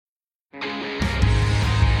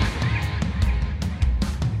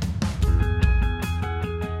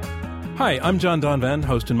Hi, I'm John Donvan,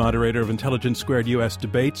 host and moderator of Intelligence Squared U.S.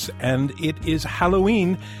 Debates, and it is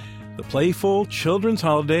Halloween, the playful children's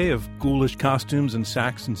holiday of ghoulish costumes and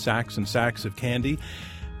sacks and sacks and sacks of candy.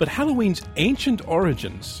 But Halloween's ancient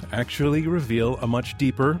origins actually reveal a much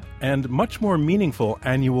deeper and much more meaningful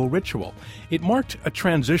annual ritual. It marked a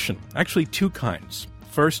transition, actually two kinds.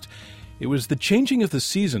 First, it was the changing of the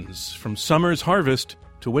seasons from summer's harvest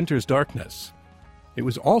to winter's darkness. It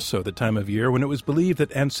was also the time of year when it was believed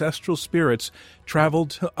that ancestral spirits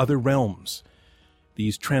traveled to other realms.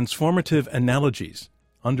 These transformative analogies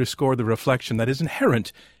underscore the reflection that is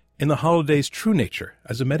inherent in the holiday's true nature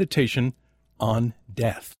as a meditation on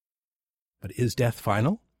death. But is death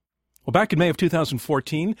final? Well, back in May of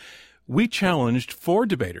 2014, we challenged 4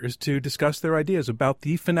 debaters to discuss their ideas about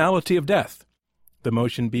the finality of death. The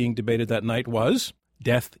motion being debated that night was,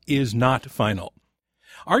 death is not final.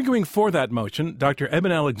 Arguing for that motion, Dr.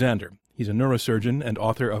 Eben Alexander. He's a neurosurgeon and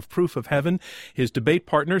author of Proof of Heaven. His debate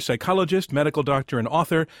partner, psychologist, medical doctor, and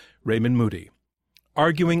author, Raymond Moody.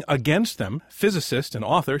 Arguing against them, physicist and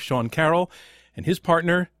author Sean Carroll, and his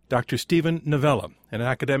partner, Dr. Steven Novella, an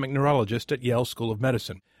academic neurologist at Yale School of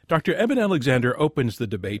Medicine. Dr. Eben Alexander opens the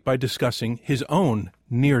debate by discussing his own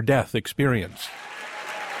near-death experience.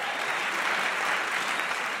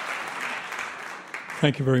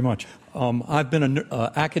 Thank you very much. I've been an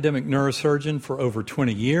academic neurosurgeon for over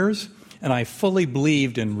 20 years, and I fully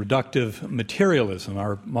believed in reductive materialism,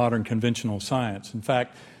 our modern conventional science. In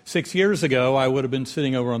fact, 6 years ago, I would have been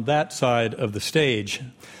sitting over on that side of the stage.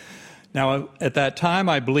 Now, at that time,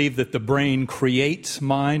 I believed that the brain creates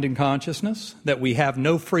mind and consciousness, that we have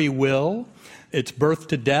no free will, it's birth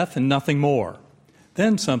to death and nothing more.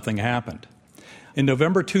 Then something happened. In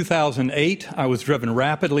November 2008, I was driven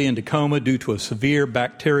rapidly into coma due to a severe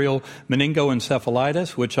bacterial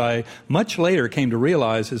meningoencephalitis, which I much later came to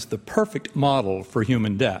realize is the perfect model for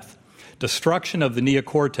human death. Destruction of the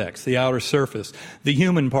neocortex, the outer surface, the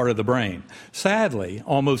human part of the brain. Sadly,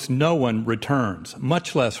 almost no one returns,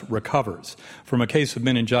 much less recovers, from a case of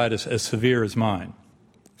meningitis as severe as mine.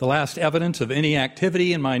 The last evidence of any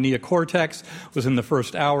activity in my neocortex was in the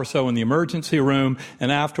first hour or so in the emergency room,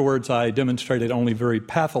 and afterwards I demonstrated only very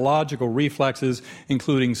pathological reflexes,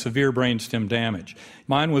 including severe brainstem damage.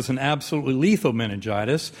 Mine was an absolutely lethal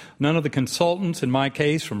meningitis. None of the consultants in my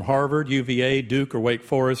case from Harvard, UVA, Duke, or Wake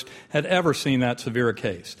Forest had ever seen that severe a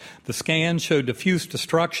case. The scans showed diffuse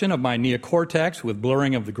destruction of my neocortex with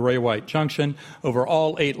blurring of the gray-white junction over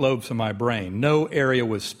all 8 lobes of my brain. No area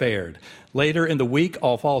was spared. Later in the week,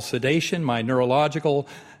 off all sedation, my neurological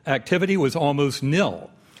activity was almost nil.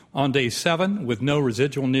 On day 7, with no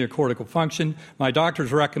residual neocortical function, my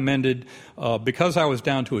doctors recommended, because I was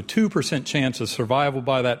down to a 2% chance of survival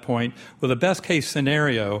by that point, with a best-case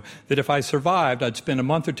scenario that if I survived, I'd spend a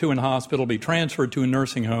month or 2 in hospital, be transferred to a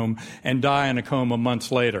nursing home, and die in a coma months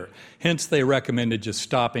later. Hence, they recommended just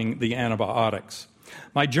stopping the antibiotics.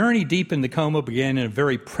 My journey deep in the coma began in a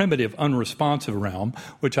very primitive, unresponsive realm,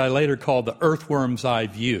 which I later called the earthworm's eye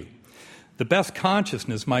view. The best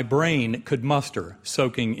consciousness my brain could muster,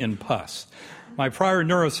 soaking in pus. My prior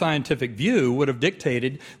neuroscientific view would have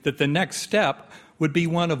dictated that the next step would be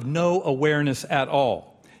one of no awareness at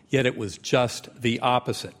all. Yet it was just the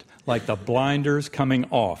opposite, like the blinders coming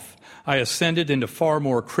off. I ascended into far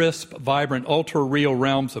more crisp, vibrant, ultra-real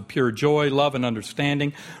realms of pure joy, love, and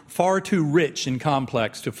understanding, far too rich and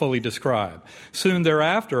complex to fully describe. Soon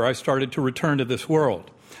thereafter, I started to return to this world.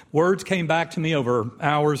 Words came back to me over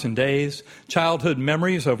hours and days, childhood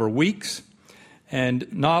memories over weeks,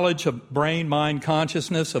 and knowledge of brain, mind,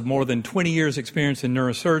 consciousness of more than 20 years' experience in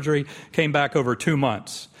neurosurgery came back over 2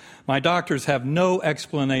 months. My doctors have no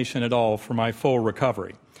explanation at all for my full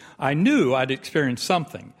recovery. I knew I'd experienced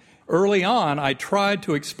something. Early on, I tried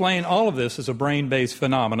to explain all of this as a brain-based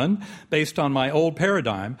phenomenon based on my old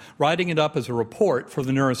paradigm, writing it up as a report for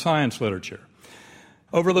the neuroscience literature.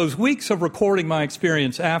 Over those weeks of recording my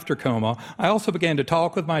experience after coma, I also began to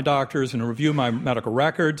talk with my doctors and review my medical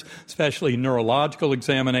records, especially neurological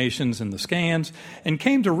examinations and the scans, and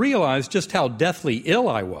came to realize just how deathly ill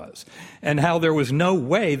I was and how there was no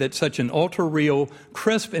way that such an ultra-real,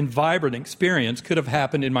 crisp, and vibrant experience could have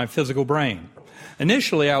happened in my physical brain.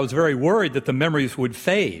 Initially, I was very worried that the memories would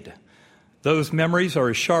fade. Those memories are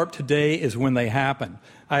as sharp today as when they happened.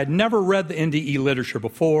 I had never read the NDE literature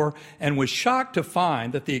before and was shocked to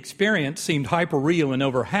find that the experience seemed hyper-real in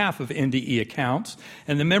over half of NDE accounts,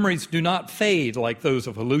 and the memories do not fade like those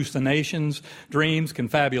of hallucinations, dreams,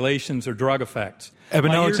 confabulations, or drug effects.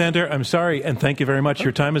 Eben Alexander, I'm sorry, and thank you very much.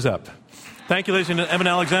 Your time is up. Thank you, ladies and gentlemen. Eben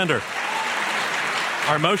Alexander.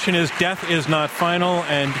 Our motion is death is not final,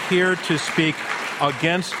 and here to speak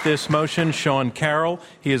Against this motion, Sean Carroll.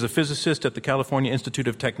 He is a physicist at the California Institute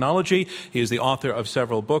of Technology. He is the author of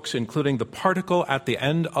several books, including The Particle at the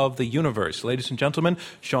End of the Universe. Ladies and gentlemen,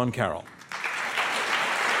 Sean Carroll.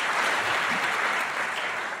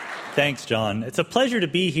 Thanks, John. It's a pleasure to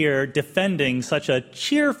be here defending such a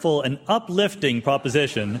cheerful and uplifting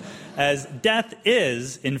proposition as death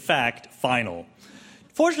is, in fact, final.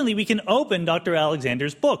 Fortunately, we can open Dr.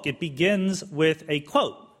 Alexander's book. It begins with a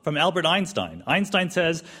quote from Albert Einstein. Einstein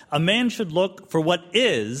says, "A man should look for what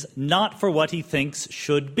is, not for what he thinks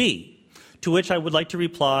should be." To which I would like to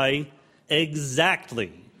reply,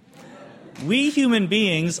 exactly. We human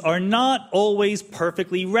beings are not always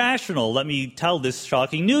perfectly rational. Let me tell this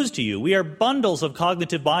shocking news to you. We are bundles of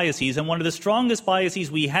cognitive biases, and one of the strongest biases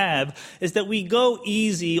we have is that we go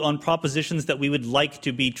easy on propositions that we would like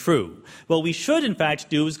to be true. What we should, in fact,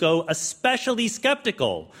 do is go especially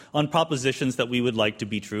skeptical on propositions that we would like to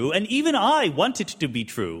be true. And even I want it to be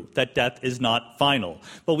true that death is not final.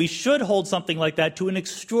 But we should hold something like that to an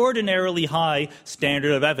extraordinarily high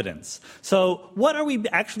standard of evidence. So what are we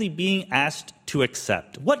actually being asked to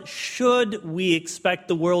accept? What should we expect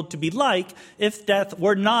the world to be like if death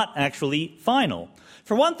were not actually final?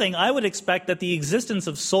 For one thing, I would expect that the existence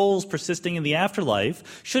of souls persisting in the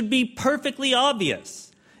afterlife should be perfectly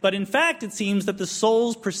obvious. But in fact, it seems that the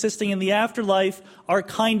souls persisting in the afterlife are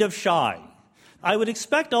kind of shy. I would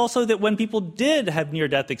expect also that when people did have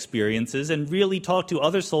near-death experiences and really talk to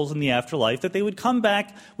other souls in the afterlife, that they would come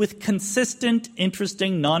back with consistent,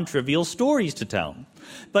 interesting, non-trivial stories to tell.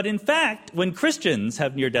 But in fact, when Christians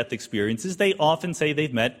have near-death experiences, they often say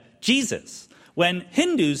they've met Jesus. When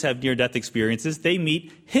Hindus have near-death experiences, they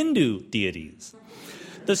meet Hindu deities.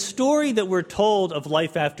 The story that we're told of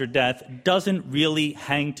life after death doesn't really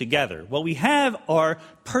hang together. What we have are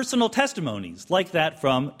personal testimonies, like that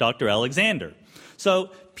from Dr. Alexander.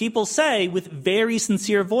 So people say with very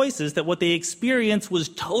sincere voices that what they experienced was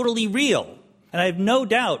totally real. And I have no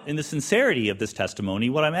doubt in the sincerity of this testimony.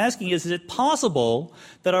 What I'm asking is it possible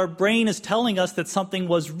that our brain is telling us that something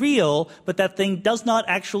was real, but that thing does not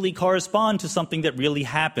actually correspond to something that really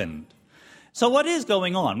happened? So what is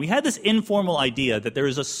going on? We had this informal idea that there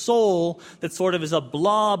is a soul that sort of is a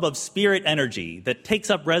blob of spirit energy that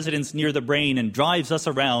takes up residence near the brain and drives us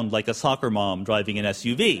around like a soccer mom driving an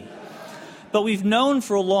SUV. But we've known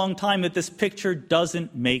for a long time that this picture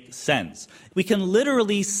doesn't make sense. We can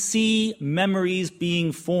literally see memories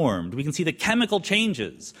being formed. We can see the chemical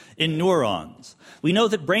changes in neurons. We know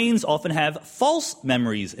that brains often have false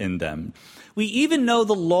memories in them. We even know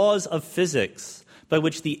the laws of physics by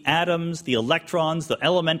which the atoms, the electrons, the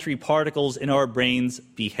elementary particles in our brains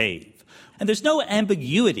behave. And there's no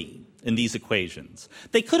ambiguity in these equations.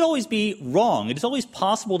 They could always be wrong. It is always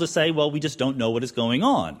possible to say, well, we just don't know what is going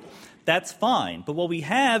on. That's fine. But what we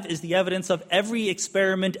have is the evidence of every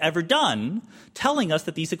experiment ever done telling us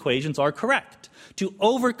that these equations are correct. To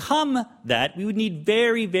overcome that, we would need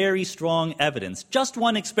very, very strong evidence. Just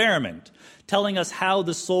one experiment telling us how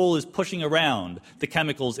the soul is pushing around the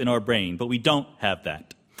chemicals in our brain. But we don't have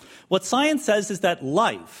that. What science says is that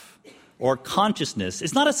life, or consciousness,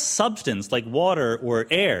 is not a substance like water or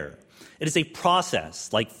air. It is a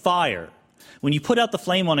process like fire. When you put out the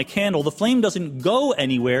flame on a candle, the flame doesn't go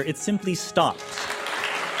anywhere, it simply stops.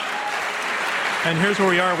 And here's where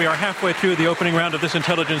we are. We are halfway through the opening round of this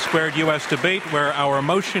Intelligence Squared U.S. debate, where our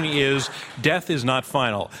motion is death is not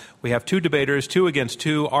final. We have two debaters, 2 against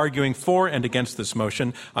 2, arguing for and against this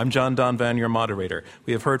motion. I'm John Donvan, your moderator.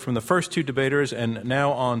 We have heard from the first 2 debaters, and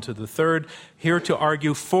now on to the third. Here to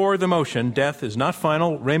argue for the motion, death is not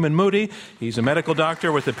final, Raymond Moody. He's a medical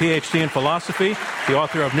doctor with a Ph.D. in philosophy, the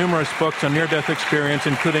author of numerous books on near-death experience,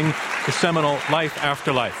 including the seminal Life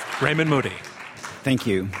After Life. Raymond Moody. Thank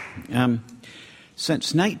you.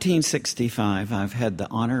 Since 1965, I've had the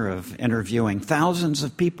honor of interviewing thousands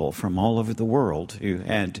of people from all over the world who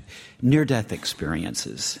had near-death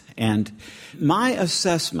experiences. And my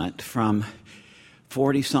assessment from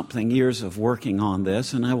 40-something years of working on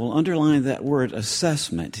this, and I will underline that word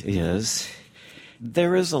assessment, is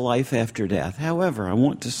there is a life after death. However, I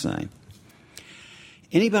want to say,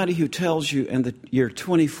 anybody who tells you in the year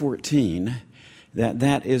 2014 that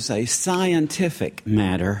that is a scientific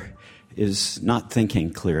matter is not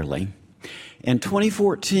thinking clearly. In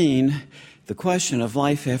 2014, the question of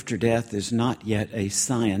life after death is not yet a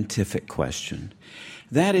scientific question.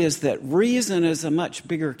 That is that reason is a much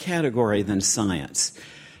bigger category than science.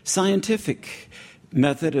 Scientific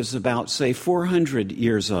method is about, say, 400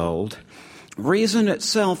 years old. Reason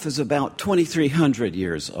itself is about 2,300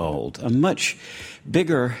 years old, a much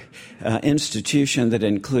bigger institution that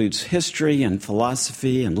includes history and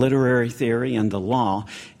philosophy and literary theory and the law,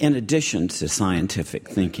 in addition to scientific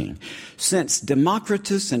thinking. Since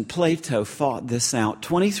Democritus and Plato fought this out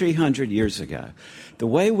 2,300 years ago, the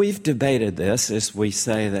way we've debated this is we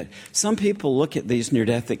say that some people look at these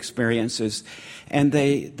near-death experiences and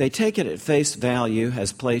they take it at face value,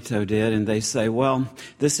 as Plato did, and they say, well,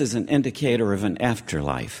 this is an indicator of an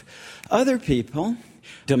afterlife. Other people,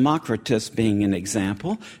 Democritus being an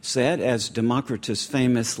example, said, as Democritus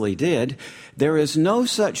famously did, there is no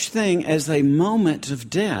such thing as a moment of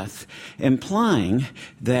death, implying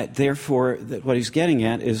that, therefore, that what he's getting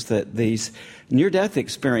at is that these near-death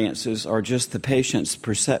experiences are just the patient's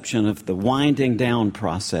perception of the winding down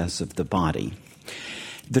process of the body.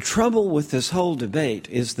 The trouble with this whole debate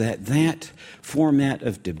is that that format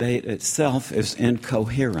of debate itself is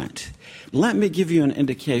incoherent. Let me give you an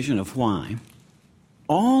indication of why.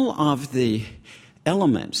 All of the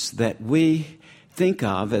elements that we think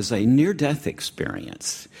of as a near-death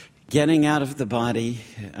experience, getting out of the body,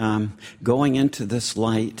 going into this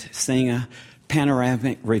light, seeing a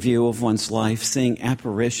panoramic review of one's life, seeing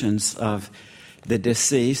apparitions of the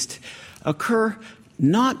deceased, occur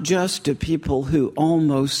not just to people who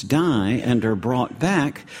almost die and are brought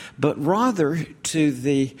back, but rather to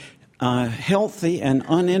the healthy and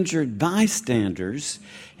uninjured bystanders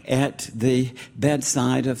at the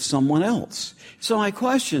bedside of someone else. So my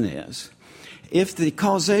question is, if the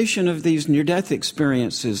causation of these near-death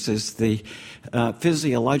experiences is the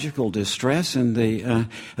physiological distress and the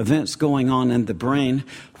events going on in the brain,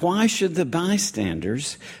 why should the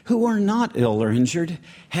bystanders who are not ill or injured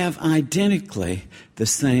have identically the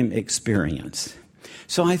same experience?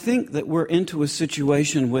 So I think that we're into a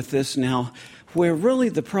situation with this now where really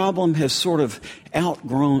the problem has sort of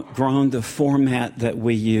outgrown the format that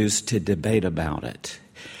we use to debate about it.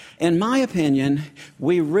 In my opinion,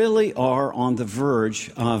 we really are on the verge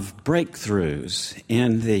of breakthroughs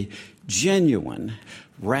in the genuine,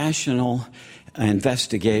 rational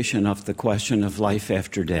investigation of the question of life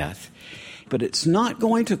after death. But it's not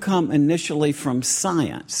going to come initially from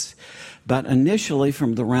science, but initially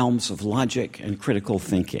from the realms of logic and critical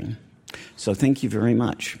thinking. So thank you very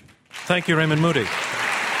much. Thank you, Raymond Moody.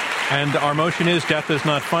 And our motion is death is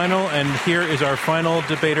not final. And here is our final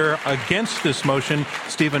debater against this motion,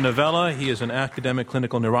 Steven Novella. He is an academic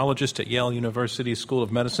clinical neurologist at Yale University School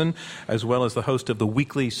of Medicine, as well as the host of the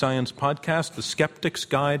weekly science podcast, The Skeptic's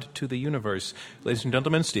Guide to the Universe. Ladies and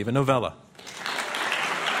gentlemen, Steven Novella.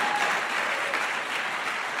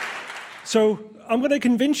 So I'm going to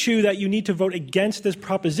convince you that you need to vote against this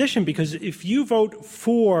proposition, because if you vote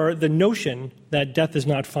for the notion that death is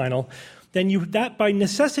not final, then that by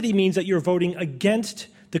necessity means that you're voting against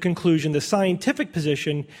the conclusion, the scientific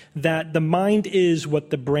position, that the mind is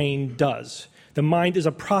what the brain does. The mind is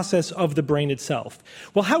a process of the brain itself.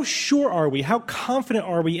 Well, how sure are we, how confident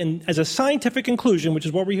are we in, as a scientific conclusion, which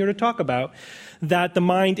is what we're here to talk about, that the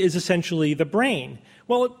mind is essentially the brain?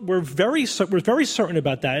 Well, we're very certain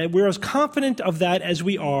about that. We're as confident of that as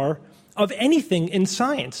we are of anything in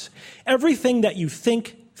science. Everything that you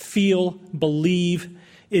think, feel, believe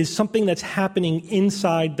is something that's happening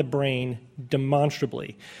inside the brain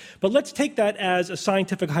demonstrably. But let's take that as a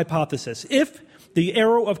scientific hypothesis. If the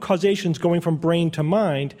arrow of causation is going from brain to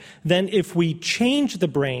mind, then if we change the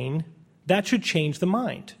brain, that should change the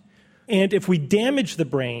mind. And if we damage the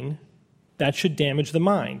brain, that should damage the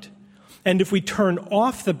mind. And if we turn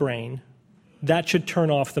off the brain, that should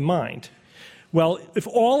turn off the mind. Well, if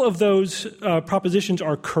all of those propositions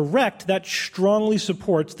are correct, that strongly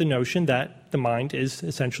supports the notion that the mind is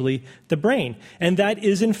essentially the brain. And that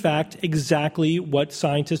is, in fact, exactly what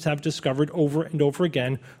scientists have discovered over and over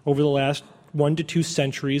again over the last 1 to 2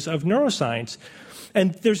 centuries of neuroscience.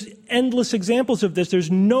 And there's endless examples of this.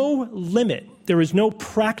 There's no limit. There is no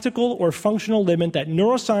practical or functional limit that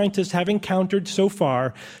neuroscientists have encountered so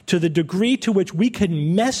far to the degree to which we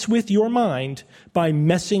can mess with your mind by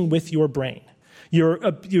messing with your brain. Your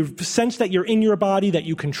sense that you're in your body, that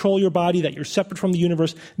you control your body, that you're separate from the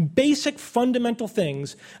universe, basic fundamental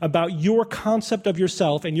things about your concept of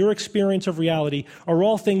yourself and your experience of reality are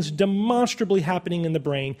all things demonstrably happening in the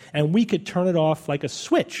brain, and we could turn it off like a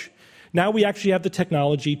switch. Now we actually have the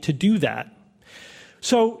technology to do that.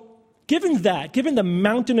 So given the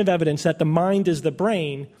mountain of evidence that the mind is the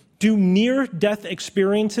brain, do near-death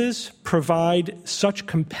experiences provide such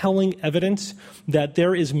compelling evidence that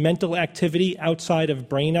there is mental activity outside of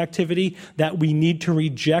brain activity that we need to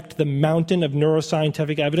reject the mountain of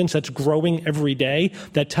neuroscientific evidence that's growing every day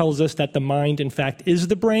that tells us that the mind, in fact, is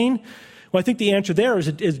the brain? Well, I think the answer there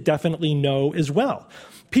is definitely no as well.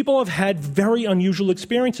 People have had very unusual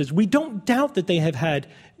experiences. We don't doubt that they have had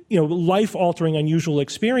life-altering, unusual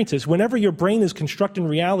experiences. Whenever your brain is constructing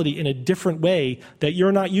reality in a different way that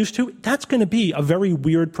you're not used to, that's going to be a very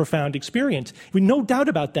weird, profound experience. We no doubt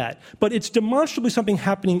about that. But it's demonstrably something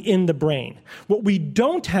happening in the brain. What we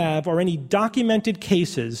don't have are any documented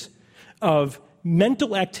cases of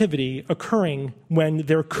mental activity occurring when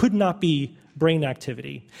there could not be brain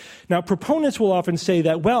activity. Now, proponents will often say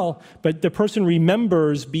that, well, but the person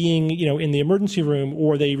remembers being, in the emergency room,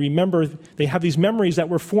 or they have these memories that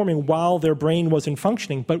were forming while their brain wasn't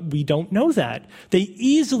functioning, but we don't know that. They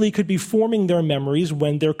easily could be forming their memories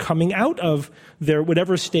when they're coming out of their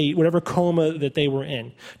whatever state, whatever coma that they were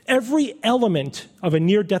in. Every element of a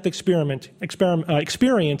near-death experience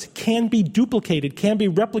can be duplicated, can be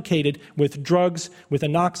replicated with drugs, with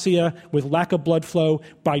anoxia, with lack of blood flow,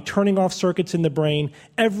 by turning off circuits in the brain.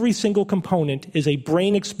 Every single component is a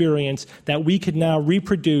brain experience that we could now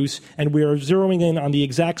reproduce, and we are zeroing in on the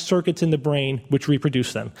exact circuits in the brain which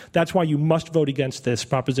reproduce them. That's why you must vote against this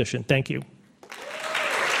proposition. Thank you.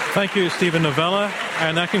 Thank you, Steven Novella.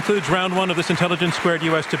 And that concludes round one of this Intelligence Squared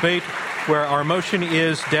U.S. debate, where our motion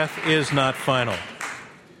is death is not final.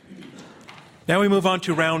 Now we move on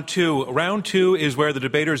to round two. Round two is where the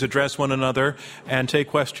debaters address one another and take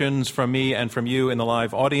questions from me and from you in the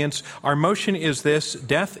live audience. Our motion is this: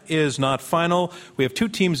 death is not final. We have two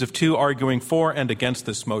teams of two arguing for and against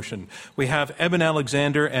this motion. We have Eben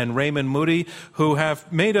Alexander and Raymond Moody, who have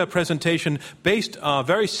made a presentation based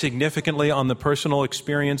very significantly on the personal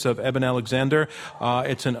experience of Eben Alexander.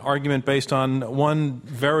 It's an argument based on one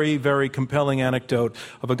very, very compelling anecdote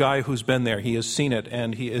of a guy who's been there. He has seen it,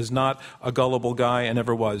 and he is not a gullible guy and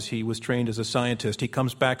never was. He was trained as a scientist. He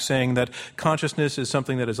comes back saying that consciousness is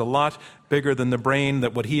something that is a lot bigger than the brain,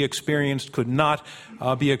 that what he experienced could not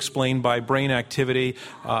be explained by brain activity,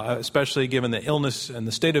 especially given the illness and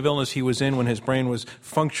the state of illness he was in when his brain was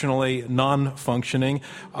functionally non-functioning.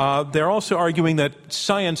 They're also arguing that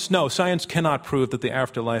science cannot prove that the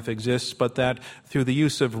afterlife exists, but that through the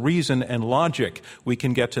use of reason and logic, we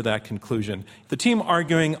can get to that conclusion. The team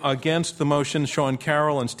arguing against the motion, Sean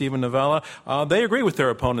Carroll and Steven Novella, they agree with their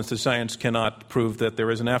opponents that science cannot prove that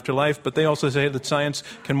there is an afterlife, but they also say that science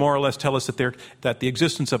can more or less tell us that the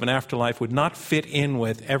existence of an afterlife would not fit in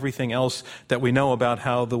with everything else that we know about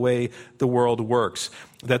how the way the world works,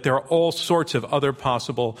 that there are all sorts of other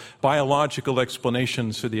possible biological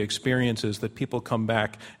explanations for the experiences that people come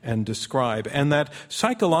back and describe, and that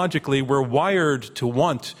psychologically we're wired to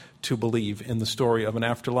want to believe in the story of an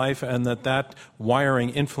afterlife, and that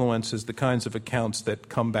wiring influences the kinds of accounts that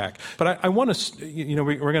come back. But I want to,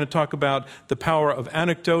 we're going to talk about the power of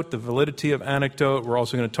anecdote, the validity of anecdote. We're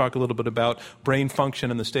also going to talk a little bit about brain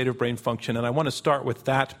function and the state of brain function, and I want to start with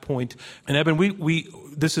that point. And Eben,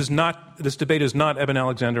 this debate is not Eben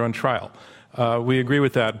Alexander on trial. We agree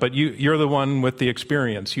with that, but you're the one with the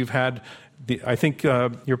experience. You've had I think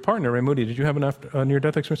your partner, Ray Moody, did you have a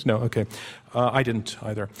near-death experience? No, okay. I didn't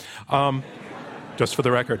either. Just for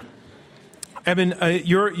the record. Eben,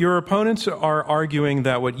 your opponents are arguing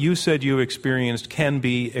that what you said you experienced can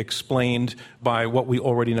be explained by what we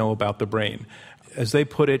already know about the brain. As they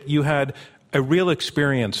put it, you had a real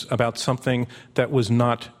experience about something that was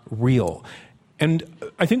not real. And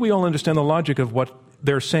I think we all understand the logic of what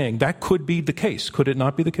they're saying. That could be the case. Could it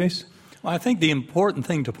not be the case? Well, I think the important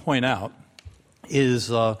thing to point out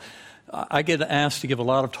is I get asked to give a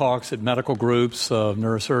lot of talks at medical groups,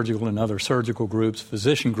 neurosurgical and other surgical groups,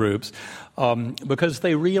 physician groups, because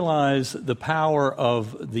they realize the power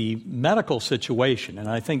of the medical situation. And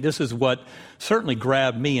I think this is what certainly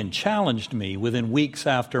grabbed me and challenged me within weeks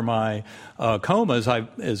after my coma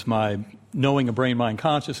as my knowing of brain-mind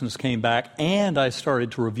consciousness came back, and I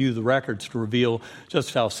started to review the records to reveal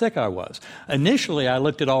just how sick I was. Initially, I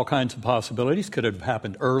looked at all kinds of possibilities. Could it have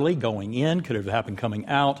happened early, going in? Could it have happened coming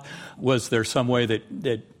out? Was there some way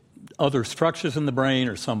that other structures in the brain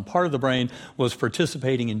or some part of the brain was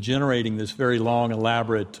participating in generating this very long,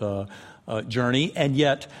 elaborate journey? And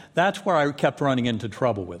yet, that's where I kept running into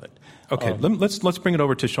trouble with it. Okay, let's bring it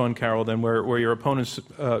over to Sean Carroll then, where your opponent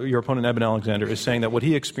Eben Alexander is saying that what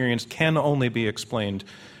he experienced can only be explained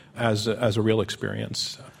as a real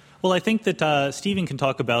experience. Well, I think that Steven can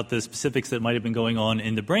talk about the specifics that might have been going on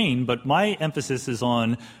in the brain, but my emphasis is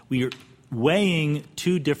on we are weighing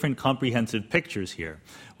two different comprehensive pictures here.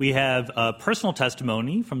 We have personal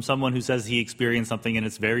testimony from someone who says he experienced something and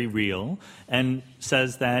it's very real, and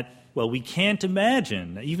says that Well, we can't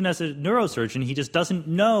imagine. Even as a neurosurgeon, he just doesn't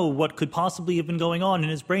know what could possibly have been going on in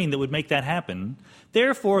his brain that would make that happen.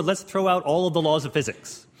 Therefore, let's throw out all of the laws of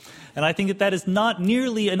physics. And I think that is not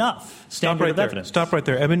nearly enough standard of evidence. Stop right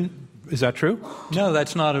there. Evan, is that true? No,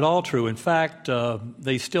 that's not at all true. In fact,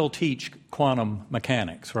 they still teach quantum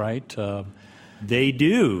mechanics, right? They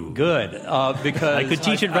do. Good. Because I could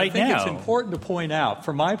teach it right now. I think now. it's important to point out,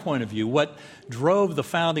 from my point of view, what drove the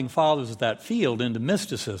founding fathers of that field into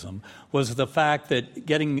mysticism was the fact that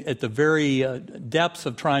getting at the very depths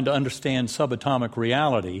of trying to understand subatomic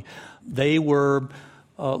reality, they were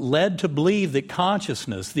led to believe that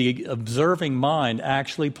consciousness, the observing mind,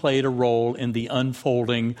 actually played a role in the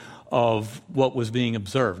unfolding of what was being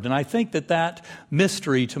observed. And I think that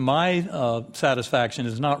mystery, to my satisfaction,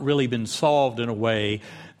 has not really been solved in a way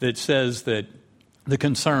that says that the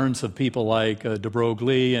concerns of people like de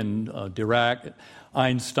Broglie and Dirac,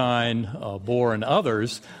 Einstein, Bohr, and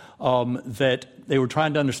others, that they were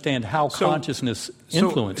trying to understand how consciousness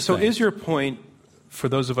influenced So things. is your point, for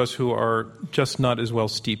those of us who are just not as well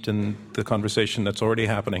steeped in the conversation that's already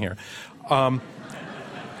happening here,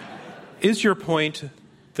 is your point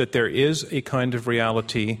that there is a kind of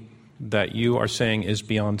reality that you are saying is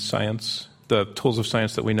beyond science, the tools of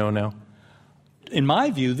science that we know now? In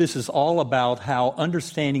my view, this is all about how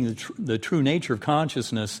understanding the true nature of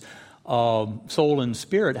consciousness, soul and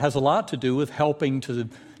spirit, has a lot to do with helping to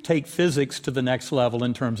take physics to the next level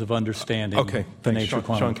in terms of understanding the nature of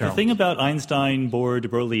quantum mechanics. The thing about Einstein, Bohr, de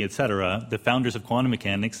Broglie, etc., the founders of quantum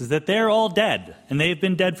mechanics, is that they're all dead, and they've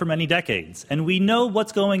been dead for many decades. And we know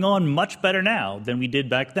what's going on much better now than we did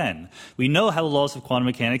back then. We know how the laws of quantum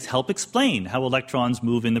mechanics help explain how electrons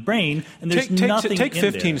move in the brain, and there's nothing Take in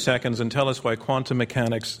 15 there. seconds and tell us why quantum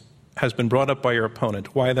mechanics has been brought up by your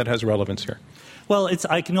opponent, why that has relevance here. Well,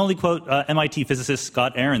 I can only quote MIT physicist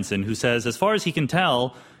Scott Aronson, who says, as far as he can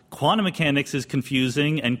tell, quantum mechanics is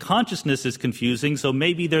confusing and consciousness is confusing, so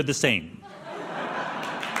maybe they're the same.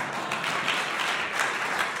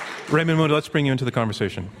 Raymond Moody, let's bring you into the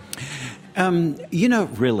conversation.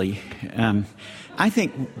 Really, I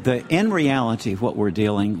think in reality what we're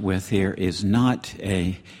dealing with here is not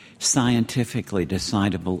a scientifically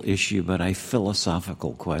decidable issue, but a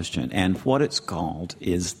philosophical question. And what it's called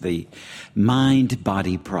is the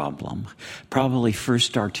mind-body problem, probably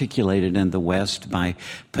first articulated in the West by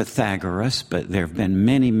Pythagoras, but there have been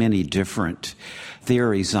many, many different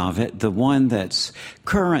theories of it. The one that's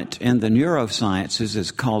current in the neurosciences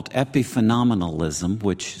is called epiphenomenalism,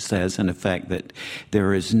 which says, in effect, that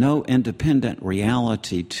there is no independent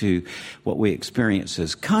reality to what we experience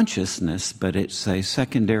as consciousness, but it's a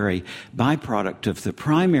secondary byproduct of the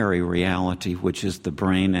primary reality, which is the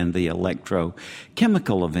brain and the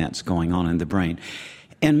electrochemical events going on in the brain.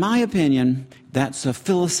 In my opinion, that's a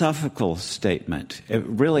philosophical statement,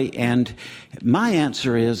 really, and my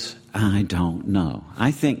answer is, I don't know.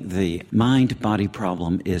 I think the mind-body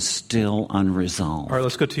problem is still unresolved. All right,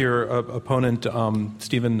 let's go to your opponent,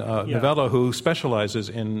 Stephen Novello, who specializes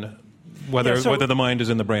in whether the mind is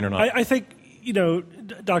in the brain or not. I think,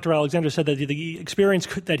 Dr. Alexander said that the experience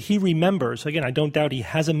that he remembers, again, I don't doubt he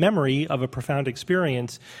has a memory of a profound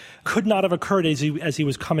experience, could not have occurred as he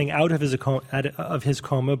was coming out of his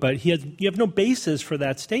coma, but you have no basis for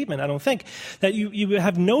that statement, I don't think. That you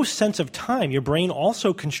have no sense of time. Your brain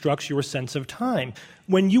also constructs your sense of time.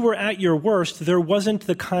 When you were at your worst, there wasn't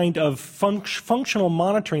the kind of functional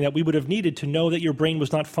monitoring that we would have needed to know that your brain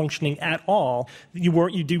was not functioning at all. You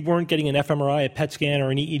weren't getting an fMRI, a PET scan,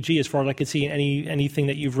 or an EEG, as far as I could see in anything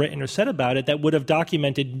that you've written or said about it, that would have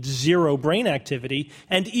documented zero brain activity.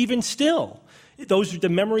 And even still, the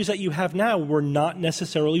memories that you have now were not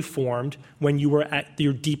necessarily formed when you were at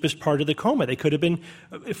your deepest part of the coma. They could have been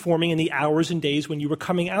forming in the hours and days when you were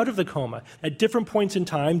coming out of the coma. At different points in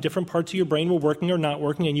time, different parts of your brain were working or not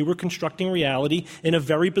working, and you were constructing reality in a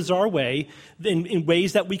very bizarre way, in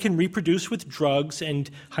ways that we can reproduce with drugs and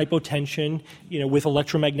hypotension, with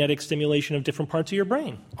electromagnetic stimulation of different parts of your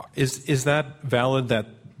brain. Is that valid, that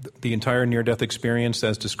the entire near-death experience,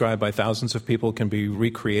 as described by thousands of people, can be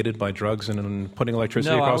recreated by drugs and putting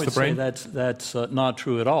electricity across the brain? No, I would say that's not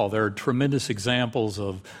true at all. There are tremendous examples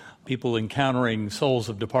of people encountering souls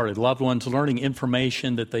of departed loved ones, learning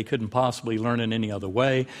information that they couldn't possibly learn in any other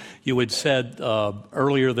way. You had said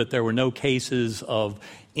earlier that there were no cases of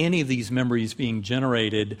any of these memories being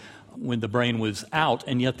generated when the brain was out,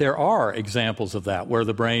 and yet there are examples of that, where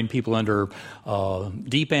the brain, people under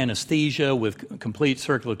deep anesthesia with complete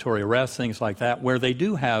circulatory arrest, things like that, where they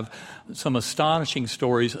do have some astonishing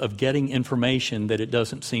stories of getting information that it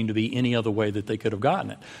doesn't seem to be any other way that they could have gotten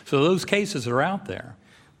it. So those cases are out there.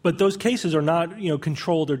 But those cases are not,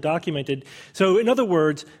 controlled or documented. So in other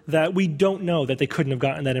words, that we don't know that they couldn't have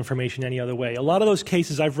gotten that information any other way. A lot of those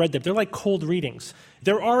cases, I've read them, they're like cold readings.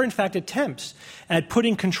 There are, in fact, attempts at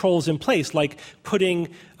putting controls in place, like putting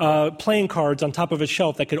playing cards on top of a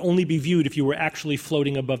shelf that could only be viewed if you were actually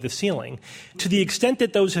floating above the ceiling. To the extent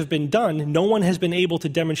that those have been done, no one has been able to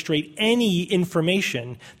demonstrate any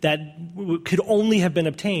information that could only have been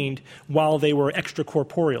obtained while they were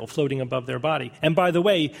extracorporeal, floating above their body. And by the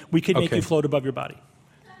way, we could make you float above your body.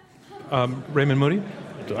 Raymond Moody?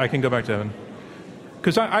 I can go back to Evan.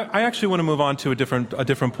 Because I actually want to move on to a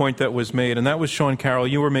different point that was made, and that was, Sean Carroll,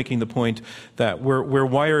 you were making the point that we're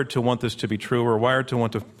wired to want this to be true. We're wired to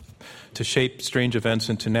want to shape strange events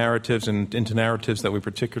into narratives and into narratives that we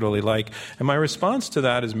particularly like. And my response to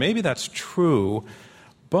that is maybe that's true,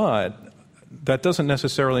 but that doesn't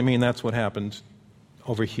necessarily mean that's what happened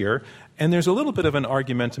over here. And there's a little bit of an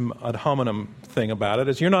argumentum ad hominem thing about it,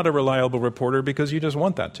 is you're not a reliable reporter because you just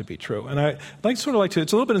want that to be true. And I it's a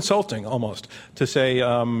little bit insulting almost to say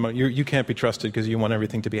you can't be trusted because you want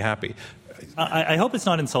everything to be happy. I hope it's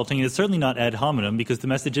not insulting, and it's certainly not ad hominem, because the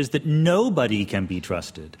message is that nobody can be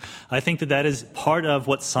trusted. I think that is part of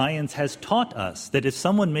what science has taught us, that if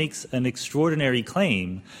someone makes an extraordinary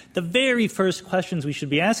claim, the very first questions we should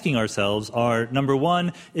be asking ourselves are, number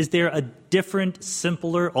one, is there a different,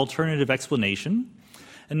 simpler, alternative explanation?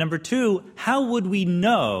 And number two, how would we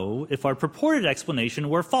know if our purported explanation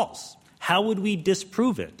were false? How would we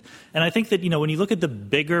disprove it? And I think that, when you look at the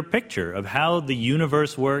bigger picture of how the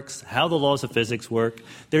universe works, how the laws of physics work,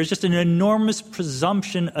 there's just an enormous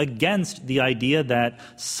presumption against the idea that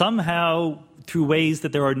somehow, through ways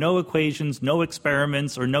that there are no equations, no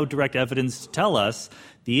experiments, or no direct evidence to tell us,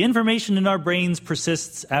 the information in our brains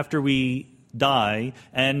persists after we die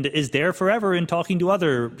and is there forever in talking to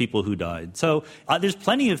other people who died. So there's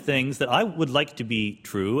plenty of things that I would like to be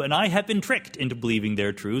true, and I have been tricked into believing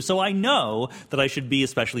they're true, so I know that I should be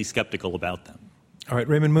especially skeptical about them. All right,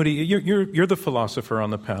 Raymond Moody, you're the philosopher on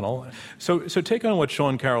the panel. So take on what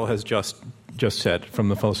Sean Carroll has just said from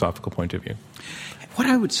the philosophical point of view. What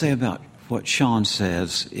I would say about what Sean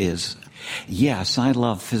says is, yes, I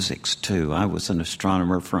love physics too. I was an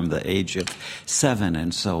astronomer from the age of 7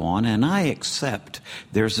 and so on, and I accept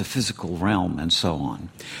there's a physical realm and so on.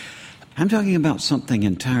 I'm talking about something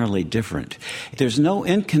entirely different. There's no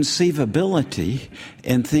inconceivability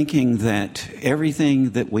in thinking that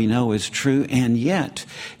everything that we know is true, and yet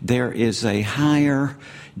there is a higher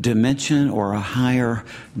dimension or a higher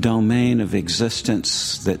domain of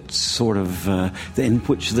existence that sort of in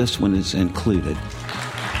which this one is included.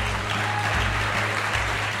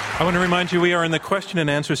 I want to remind you we are in the question and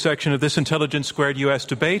answer section of this Intelligence Squared U.S.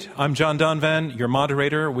 debate. I'm John Donvan, your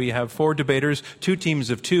moderator. We have 4 debaters, 2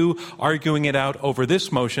 teams of 2, arguing it out over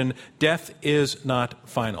this motion, death is not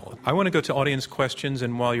final. I want to go to audience questions,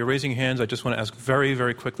 and while you're raising hands, I just want to ask very,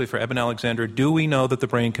 very quickly for Eben Alexander, do we know that the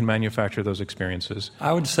brain can manufacture those experiences?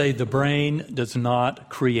 I would say the brain does not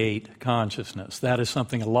create consciousness. That is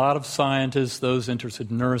something a lot of scientists, those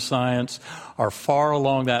interested in neuroscience, are far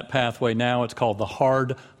along that pathway now. It's called the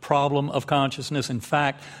hard problem of consciousness. In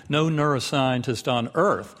fact, no neuroscientist on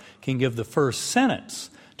Earth can give the first sentence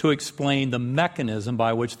to explain the mechanism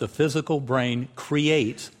by which the physical brain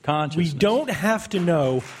creates consciousness. We don't have to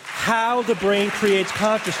know how the brain creates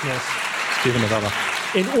consciousness, Stephen Novella,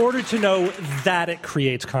 in order to know that it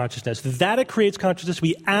creates consciousness. That it creates consciousness,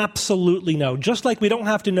 we absolutely know. Just like we don't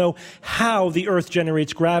have to know how the Earth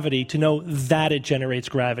generates gravity to know that it generates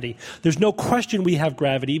gravity. There's no question we have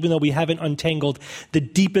gravity, even though we haven't untangled the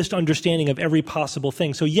deepest understanding of every possible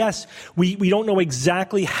thing. So yes, we don't know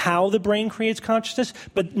exactly how the brain creates consciousness,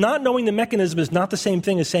 but not knowing the mechanism is not the same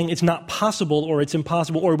thing as saying it's not possible or it's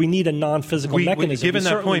impossible or we need a non-physical mechanism. Given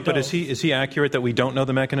that point, but is he accurate that we don't know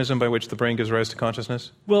the mechanism by which the brain gives rise to consciousness?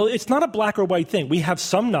 Well, it's not a black or white thing. We have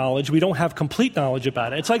some knowledge. We don't have complete knowledge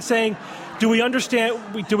about it. It's like saying, do we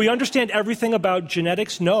understand everything about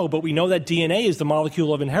genetics? No, but we know that DNA is the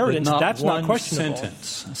molecule of inheritance. That's not questionable.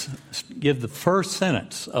 Sentence. Give the first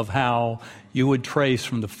sentence of how you would trace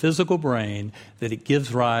from the physical brain that it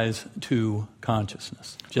gives rise to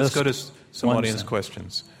consciousness. Let's go to some audience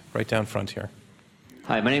questions. Right down front here.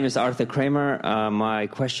 Hi, my name is Arthur Kramer. My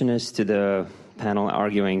question is to the panel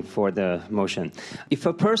arguing for the motion. If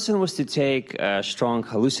a person was to take a strong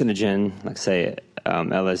hallucinogen, like say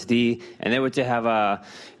LSD, and they were to have a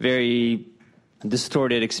very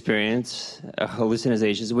distorted experience,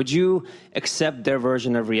 hallucinations, would you accept their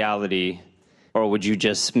version of reality, or would you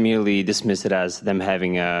just merely dismiss it as them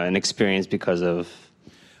having an experience because of...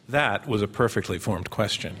 That was a perfectly formed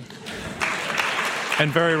question.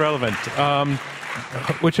 And very relevant.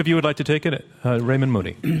 Which of you would like to take it? Raymond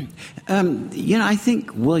Moody. I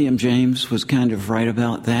think William James was kind of right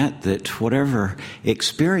about that whatever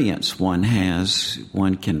experience one has,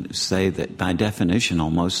 one can say that by definition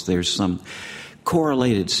almost there's some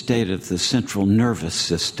correlated state of the central nervous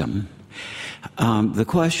system. The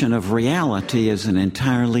question of reality is an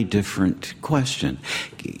entirely different question.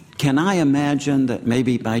 Can I imagine that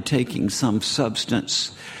maybe by taking some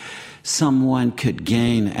substance, someone could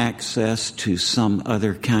gain access to some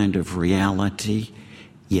other kind of reality?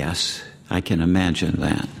 Yes, I can imagine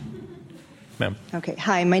that. Ma'am. Okay.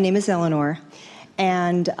 Hi, my name is Eleanor.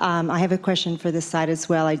 And I have a question for this side as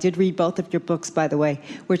well. I did read both of your books, by the way,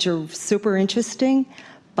 which are super interesting.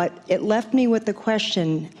 But it left me with the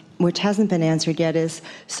question, which hasn't been answered yet, is,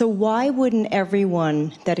 so why wouldn't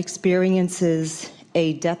everyone that experiences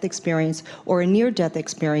a death experience or a near-death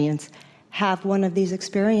experience have one of these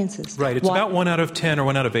experiences? Right. It's about 1 out of 10 or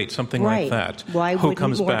 1 out of 8, something like that. Why Who wouldn't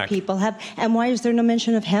comes more back? people have? And why is there no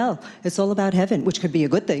mention of hell? It's all about heaven, which could be a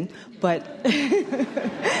good thing, but...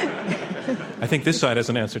 I think this side has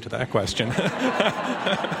an answer to that question.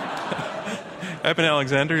 Eben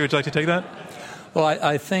Alexander, would you like to take that? Well,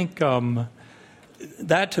 I think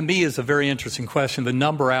that, to me, is a very interesting question. The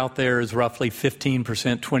number out there is roughly 15%,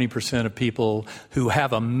 20% of people who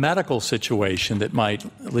have a medical situation that might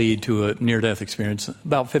lead to a near-death experience.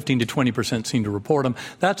 About 15 to 20% seem to report them.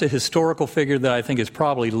 That's a historical figure that I think is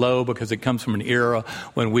probably low because it comes from an era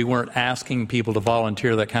when we weren't asking people to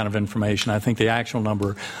volunteer that kind of information. I think the actual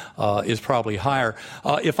number is probably higher.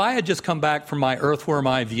 If I had just come back from my earthworm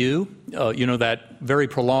eye view, that very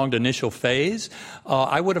prolonged initial phase,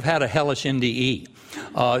 I would have had a hellish NDE.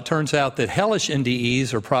 It turns out that hellish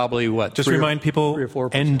NDEs are probably Just remind people, 3 or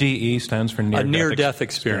 4%. NDE stands for near-death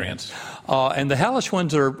experience. And the hellish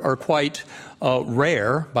ones are quite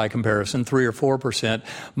rare by comparison, 3 or 4%.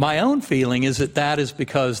 My own feeling is that is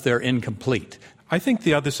because they're incomplete. I think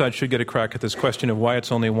the other side should get a crack at this question of why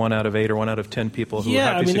it's only 1 out of 8 or 1 out of 10 people who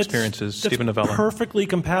have these experiences. Stephen Novella. That's perfectly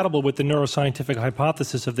compatible with the neuroscientific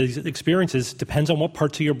hypothesis of these experiences. Depends on what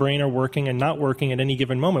parts of your brain are working and not working at any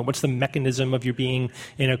given moment. What's the mechanism of your being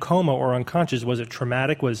in a coma or unconscious? Was it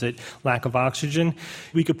traumatic? Was it lack of oxygen?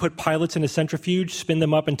 We could put pilots in a centrifuge, spin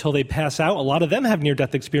them up until they pass out. A lot of them have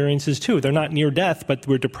near-death experiences too. They're not near death, but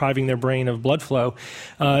we're depriving their brain of blood flow.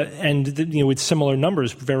 With similar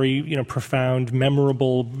numbers, very profound,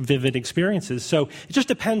 memorable, vivid experiences. So it just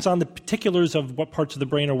depends on the particulars of what parts of the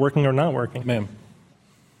brain are working or not working. Ma'am.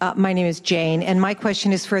 My name is Jane, and my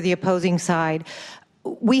question is for the opposing side.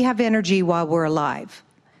 We have energy while we're alive.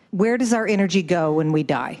 Where does our energy go when we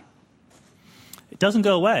die? It doesn't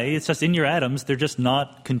go away. It's just in your atoms. They're just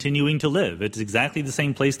not continuing to live. It's exactly the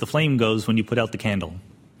same place the flame goes when you put out the candle.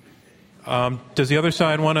 Does the other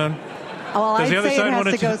side want to... Does the other side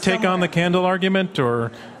want to take on the candle argument,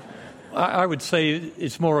 or... I would say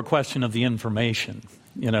it's more a question of the information,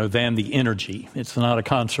 than the energy. It's not a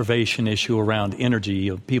conservation issue around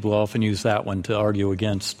energy. People often use that one to argue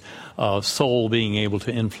against soul being able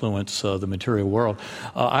to influence the material world.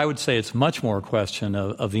 I would say it's much more a question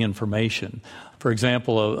of the information. For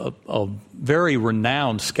example, a very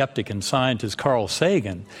renowned skeptic and scientist, Carl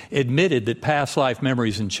Sagan, admitted that past life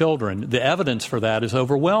memories in children, the evidence for that is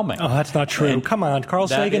overwhelming. Oh, that's not true. Come on, Carl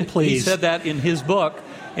Sagan, please. He said that in his book.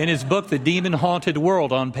 In his book, The Demon-Haunted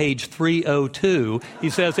World, on page 302, he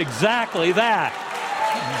says exactly that.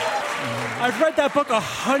 I've read that book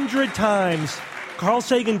 100 times. Carl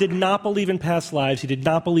Sagan did not believe in past lives. He did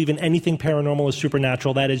not believe in anything paranormal or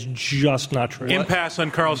supernatural. That is just not true. Impasse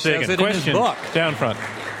on Carl Sagan. Says it Question in his book. Down front.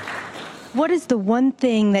 What is the one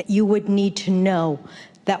thing that you would need to know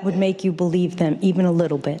that would make you believe them even a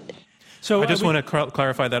little bit? So I just want to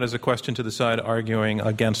clarify that as a question to the side arguing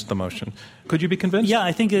against the motion. Could you be convinced? Yeah,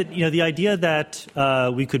 I think the idea that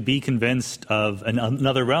we could be convinced of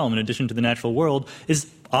another realm in addition to the natural world is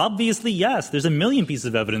obviously yes. There's a million pieces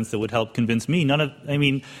of evidence that would help convince me.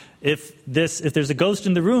 If there's a ghost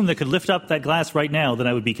in the room that could lift up that glass right now, then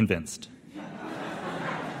I would be convinced.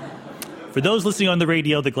 For those listening on the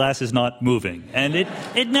radio, the glass is not moving. And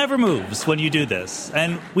it never moves when you do this.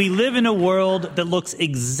 And we live in a world that looks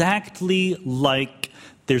exactly like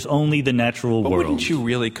there's only the natural world. Wouldn't you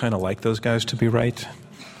really kind of like those guys to be right?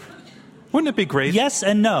 Wouldn't it be great? Yes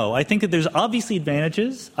and no. I think that there's obviously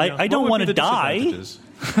advantages. I don't want to die.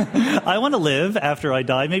 I want to live after I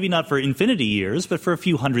die, maybe not for infinity years, but for a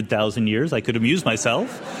few 100,000 years. I could amuse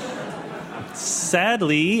myself.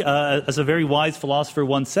 Sadly, as a very wise philosopher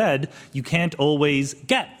once said, you can't always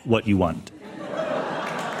get what you want.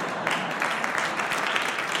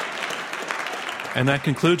 And that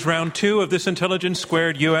concludes round 2 of this Intelligence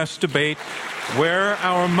Squared U.S. debate, where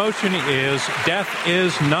our motion is death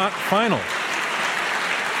is not final.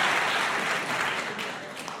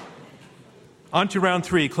 On to round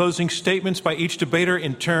 3, closing statements by each debater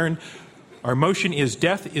in turn. Our motion is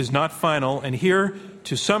death is not final. And here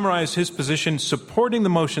to summarize his position supporting the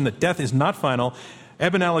motion that death is not final,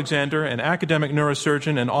 Eben Alexander, an academic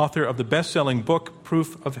neurosurgeon and author of the best-selling book,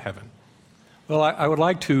 Proof of Heaven. Well, I would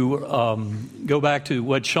like to go back to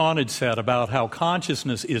what Sean had said about how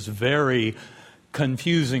consciousness is very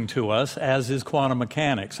confusing to us, as is quantum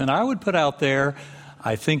mechanics. And I would put out there,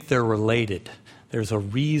 I think they're related. There's a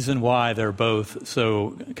reason why they're both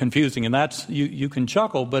so confusing. And that's, you can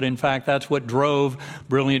chuckle, but in fact, that's what drove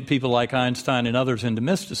brilliant people like Einstein and others into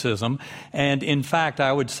mysticism. And in fact,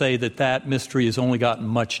 I would say that that mystery has only gotten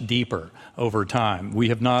much deeper over time. We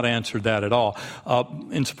have not answered that at all.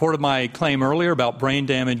 In support of my claim earlier about brain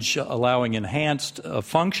damage allowing enhanced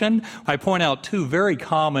function, I point out 2 very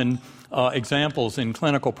common examples in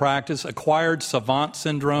clinical practice: acquired savant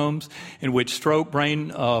syndromes, in which stroke, brain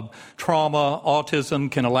trauma,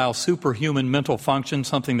 autism can allow superhuman mental function,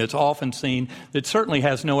 something that's often seen that certainly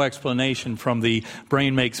has no explanation from the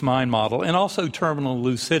brain makes mind model, and also terminal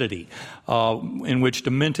lucidity, in which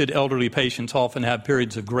demented elderly patients often have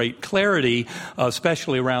periods of great clarity,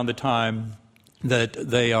 especially around the time that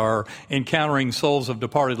they are encountering souls of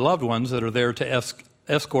departed loved ones that are there to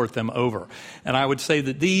escort them over. And I would say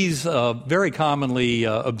that these very commonly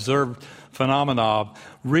observed phenomena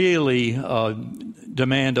really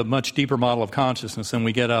demand a much deeper model of consciousness than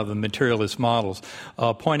we get out of the materialist models.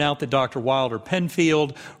 Point out that Dr. Wilder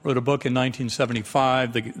Penfield wrote a book in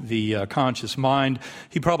 1975, The Conscious Mind.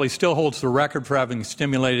 He probably still holds the record for having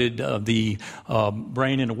stimulated the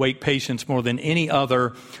brain in awake patients more than any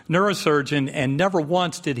other neurosurgeon, and never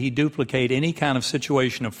once did he duplicate any kind of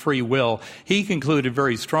situation of free will. He concluded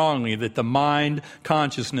very strongly that the mind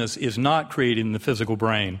consciousness is not created in the physical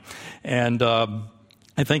brain. And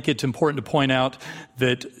I think it's important to point out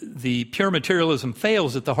that the pure materialism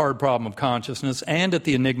fails at the hard problem of consciousness and at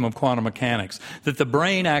the enigma of quantum mechanics, that the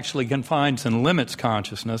brain actually confines and limits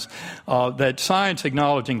consciousness, that science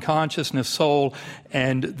acknowledging consciousness, soul,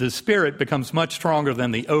 and the spirit becomes much stronger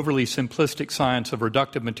than the overly simplistic science of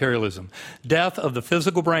reductive materialism. Death of the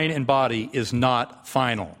physical brain and body is not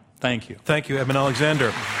final. Thank you. Thank you, Eben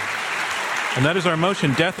Alexander. And that is our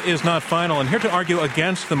motion, death is not final. And here to argue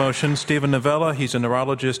against the motion, Steven Novella. He's a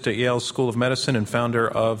neurologist at Yale School of Medicine and founder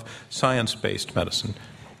of Science-Based Medicine.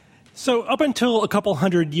 So up until a couple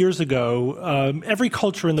hundred years ago, every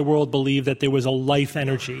culture in the world believed that there was a life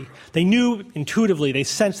energy. They knew intuitively, they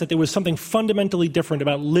sensed that there was something fundamentally different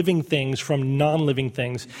about living things from non-living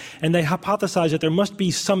things. And they hypothesized that there must be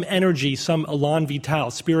some energy, some elan vital,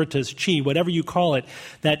 spiritus, chi, whatever you call it,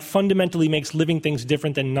 that fundamentally makes living things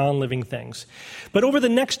different than non-living things. But over the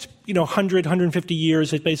next 100, 150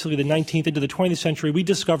 years, basically the 19th into the 20th century, we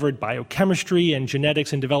discovered biochemistry and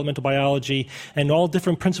genetics and developmental biology and all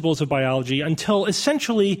different principles of biology until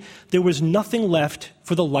essentially there was nothing left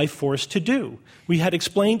for the life force to do. We had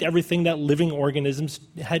explained everything that living organisms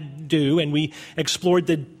had do, and we explored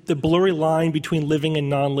the blurry line between living and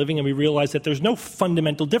non-living, and we realized that there's no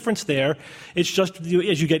fundamental difference there. It's just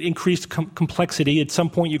as you get increased complexity, at some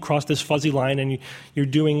point you cross this fuzzy line and you're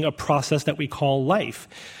doing a process that we call life.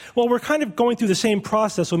 Well, we're kind of going through the same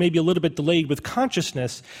process, or maybe a little bit delayed, with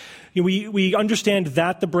consciousness. We understand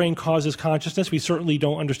that the brain causes consciousness. We certainly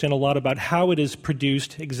don't understand a lot about how it is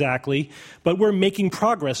produced exactly, but we're making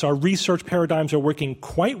progress. Our research paradigms are working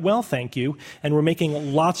quite well, thank you, and we're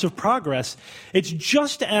making lots of progress. It's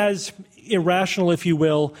just as irrational, if you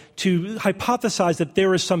will, to hypothesize that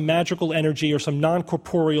there is some magical energy or some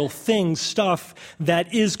non-corporeal thing, stuff,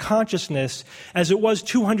 that is consciousness, as it was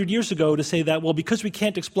 200 years ago to say that, well, because we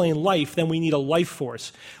can't explain life, then we need a life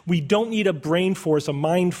force. We don't need a brain force, a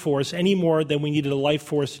mind force, any more than we needed a life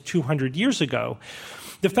force 200 years ago.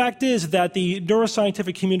 The fact is that the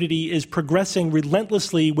neuroscientific community is progressing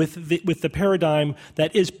relentlessly with the paradigm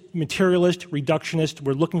that is materialist, reductionist.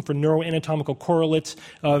 We're looking for neuroanatomical correlates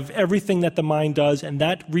of everything that the mind does, and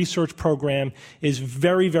that research program is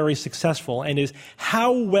very, very successful, and is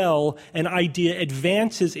how well an idea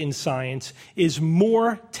advances in science is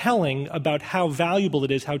more telling about how valuable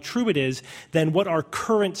it is, how true it is, than what our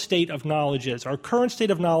current state of knowledge is. Our current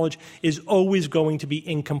state of knowledge is always going to be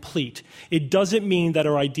incomplete. It doesn't mean that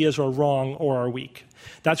our ideas are wrong or are weak.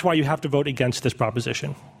 That's why you have to vote against this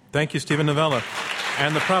proposition. Thank you, Steven Novella.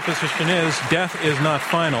 And the proposition is death is not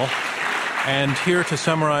final. And here to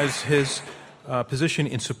summarize his position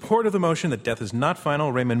in support of the motion that death is not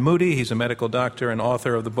final, Raymond Moody. He's a medical doctor and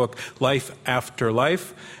author of the book Life After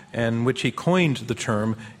Life, in which he coined the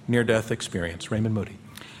term near-death experience. Raymond Moody.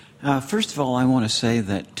 First of all, I want to say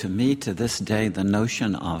that to me, to this day, the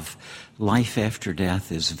notion of life after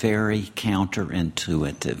death is very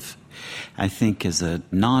counterintuitive. I think as a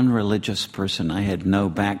non-religious person, I had no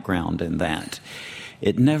background in that.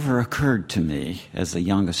 It never occurred to me as a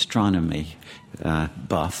young astronomy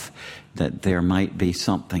buff that there might be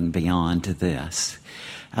something beyond this.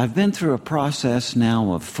 I've been through a process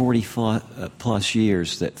now of 40 plus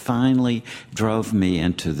years that finally drove me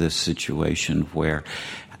into this situation where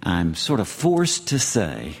I'm sort of forced to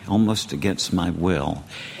say, almost against my will,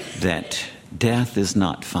 that death is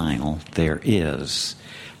not final. There is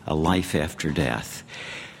a life after death.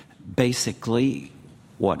 Basically,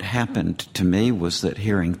 what happened to me was that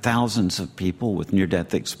hearing thousands of people with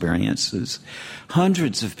near-death experiences,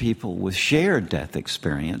 hundreds of people with shared death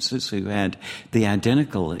experiences who had the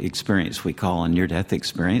identical experience we call a near-death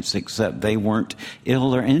experience, except they weren't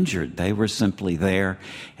ill or injured. They were simply there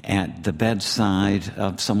at the bedside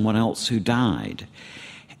of someone else who died.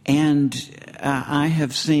 And I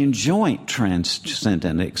have seen joint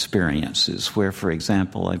transcendent experiences where, for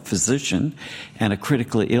example, a physician and a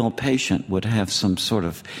critically ill patient would have some sort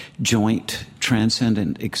of joint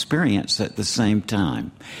transcendent experience at the same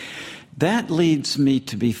time. That leads me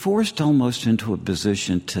to be forced almost into a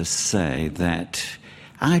position to say that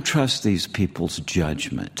I trust these people's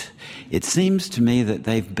judgment. It seems to me that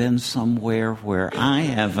they've been somewhere where I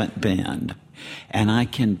haven't been, and I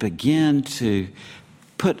can begin to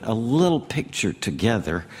put a little picture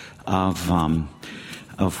together of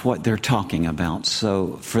what they're talking about.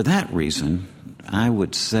 So for that reason, I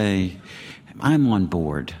would say I'm on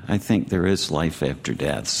board. I think there is life after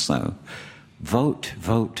death. So vote,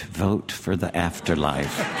 vote, vote for the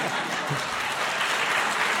afterlife.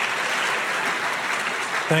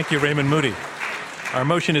 Thank you, Raymond Moody. Our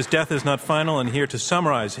motion is death is not final, and here to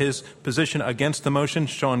summarize his position against the motion,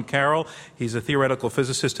 Sean Carroll. He's a theoretical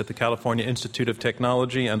physicist at the California Institute of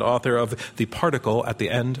Technology and author of The Particle at the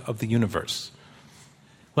End of the Universe.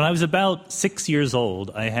 When I was about 6 years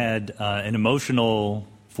old, I had an emotional,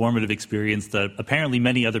 formative experience that apparently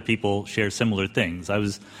many other people share similar things. I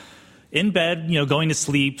was in bed, going to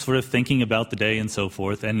sleep, sort of thinking about the day and so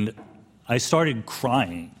forth, and I started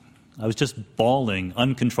crying. I was just bawling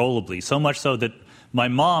uncontrollably, so much so that my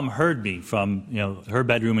mom heard me from her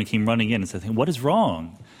bedroom and came running in and said, "What is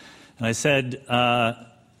wrong?" And I said,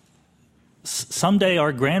 "Someday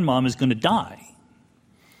our grandmom is going to die.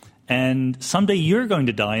 And someday you're going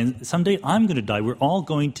to die, and someday I'm going to die. We're all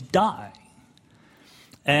going to die."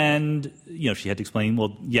 And, she had to explain,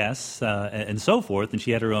 well, yes, and so forth, and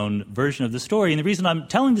she had her own version of the story. And the reason I'm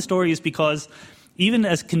telling the story is because even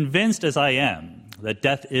as convinced as I am that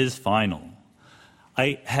death is final,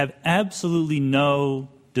 I have absolutely no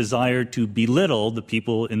desire to belittle the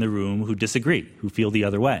people in the room who disagree, who feel the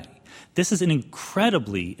other way. This is an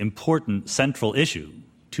incredibly important central issue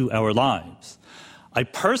to our lives. I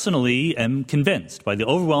personally am convinced by the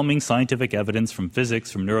overwhelming scientific evidence from physics,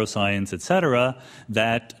 from neuroscience, etc.,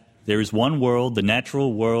 that there is one world, the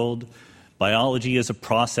natural world. Biology is a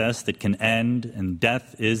process that can end, and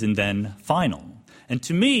death is and then final. And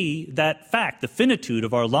to me, that fact, the finitude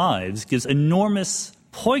of our lives, gives enormous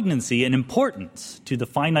poignancy and importance to the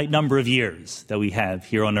finite number of years that we have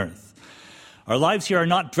here on Earth. Our lives here are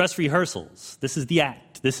not dress rehearsals. This is the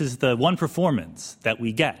act. This is the one performance that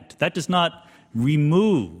we get. That does not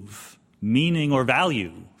remove meaning or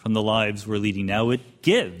value from the lives we're leading now. It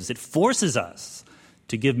forces us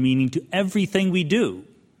to give meaning to everything we do,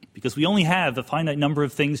 because we only have a finite number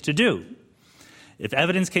of things to do. If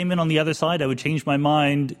evidence came in on the other side, I would change my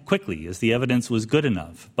mind quickly, as the evidence was good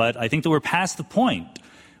enough. But I think that we're past the point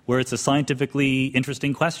where it's a scientifically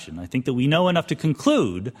interesting question. I think that we know enough to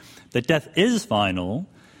conclude that death is final,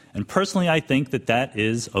 and personally I think that that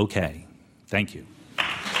is okay. Thank you.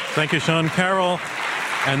 Thank you, Sean Carroll.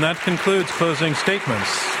 And that concludes closing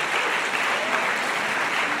statements.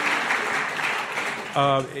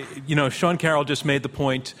 Sean Carroll just made the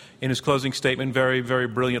point in his closing statement very, very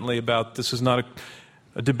brilliantly about this is not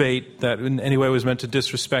a debate that in any way was meant to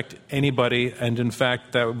disrespect anybody, and in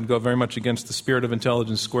fact that would go very much against the spirit of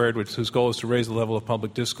Intelligence Squared, whose goal is to raise the level of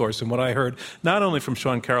public discourse. And what I heard, not only from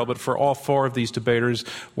Sean Carroll, but for all four of these debaters,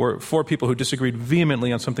 were four people who disagreed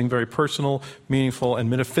vehemently on something very personal, meaningful, and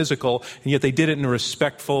metaphysical, and yet they did it in a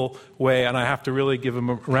respectful way, and I have to really give them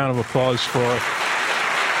a round of applause for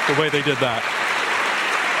the way they did that.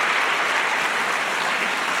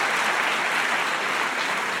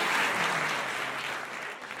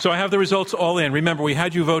 So I have the results all in. Remember, we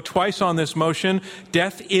had you vote twice on this motion.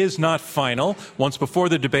 Death is not final. Once before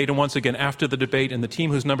the debate and once again after the debate. And the team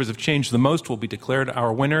whose numbers have changed the most will be declared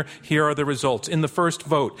our winner. Here are the results. In the first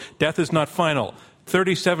vote, death is not final.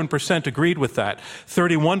 37% agreed with that.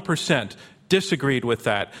 31% disagreed with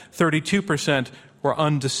that. 32% were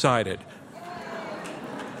undecided.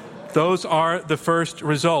 Those are the first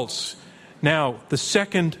results. Now, the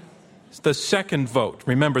second vote.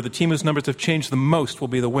 Remember, the team whose numbers have changed the most will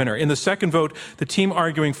be the winner. In the second vote, the team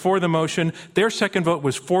arguing for the motion, their second vote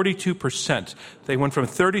was 42%. They went from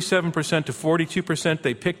 37% to 42%.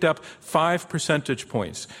 They picked up 5 percentage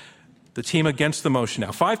points. The team against the motion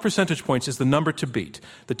now. 5 percentage points is the number to beat.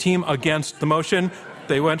 The team against the motion,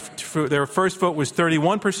 their first vote was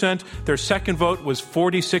 31%. Their second vote was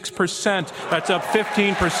 46%. That's up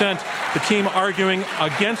 15%. The team arguing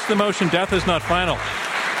against the motion, death is not final,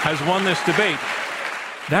 has won this debate.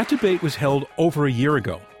 That debate was held over a year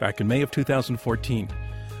ago, back in May of 2014.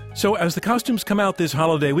 So as the costumes come out this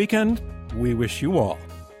holiday weekend, we wish you all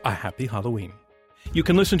a happy Halloween. You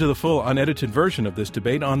can listen to the full unedited version of this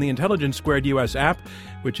debate on the Intelligence Squared US app,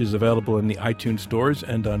 which is available in the iTunes stores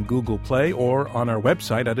and on Google Play, or on our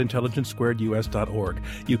website at intelligencesquaredus.org.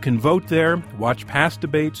 You can vote there, watch past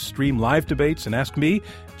debates, stream live debates, and ask me,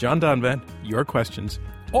 John Donvan, your questions,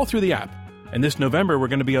 all through the app. And this November, we're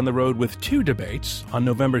going to be on the road with 2 debates. On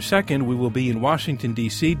November 2nd, we will be in Washington,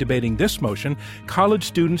 D.C., debating this motion: college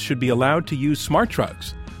students should be allowed to use smart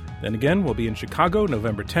drugs. Then again, we'll be in Chicago,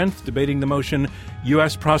 November 10th, debating the motion,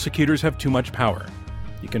 U.S. prosecutors have too much power.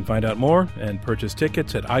 You can find out more and purchase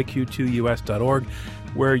tickets at iq2us.org,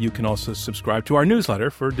 where you can also subscribe to our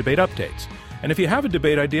newsletter for debate updates. And if you have a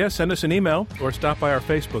debate idea, send us an email or stop by our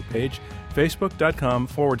Facebook page,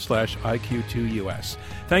 facebook.com/IQ2US.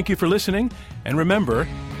 Thank you for listening, and remember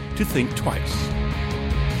to think twice.